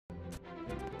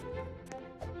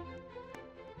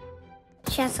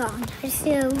Chest on. Just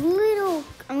a little,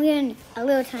 I'm getting a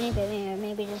little tiny bit more,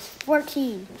 maybe just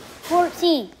 14.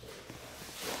 14.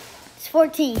 It's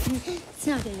 14. It's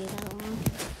not going to be that long.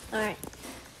 Alright.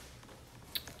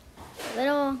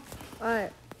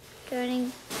 Alright.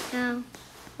 Turning now.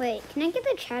 Wait, can I get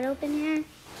the chat open here?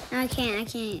 No, I can't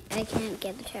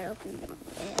get the chat open.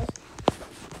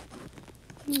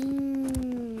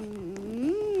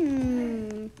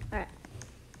 Alright.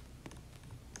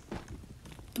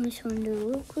 I just want to do a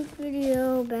little quick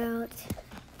video about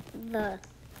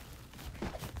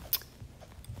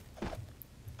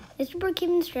Mr.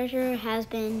 Brookhaven's treasure has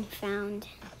been found,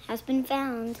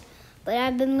 but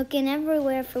I've been looking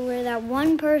everywhere for where that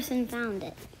one person found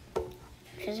it.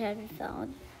 Treasure had been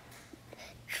found.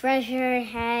 Treasure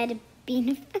had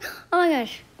been, oh my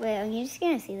gosh, wait, are you just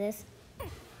gonna see this?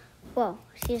 Whoa,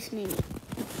 see this maybe.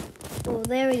 Oh,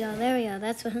 there we go,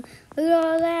 that's what, look at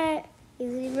all that.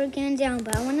 We're getting down,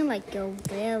 but I want to like go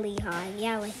really high.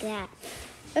 Yeah, like that.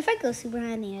 But if I go super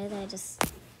high in the air, then I just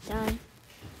die.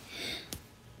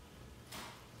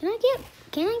 Can I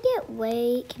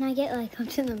get like up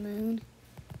to the moon?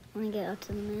 I want to get up to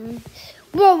the moon.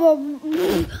 Whoa.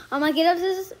 I might get up to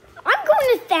this. I'm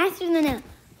going faster than a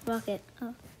rocket.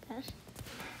 Oh, gosh.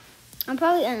 I'm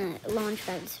probably gonna launch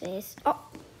back to space. Oh,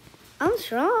 I'm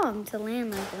strong to land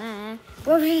like that.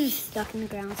 We're just stuck in the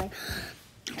ground. It's like,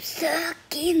 I'm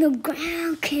stuck in the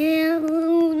ground, can't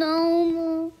move no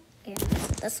more. Yeah,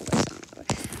 that's the worst song ever.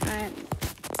 Alright,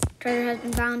 treasure has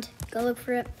been found. Go look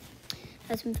for it.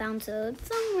 Has been found, so it's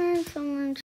somewhere.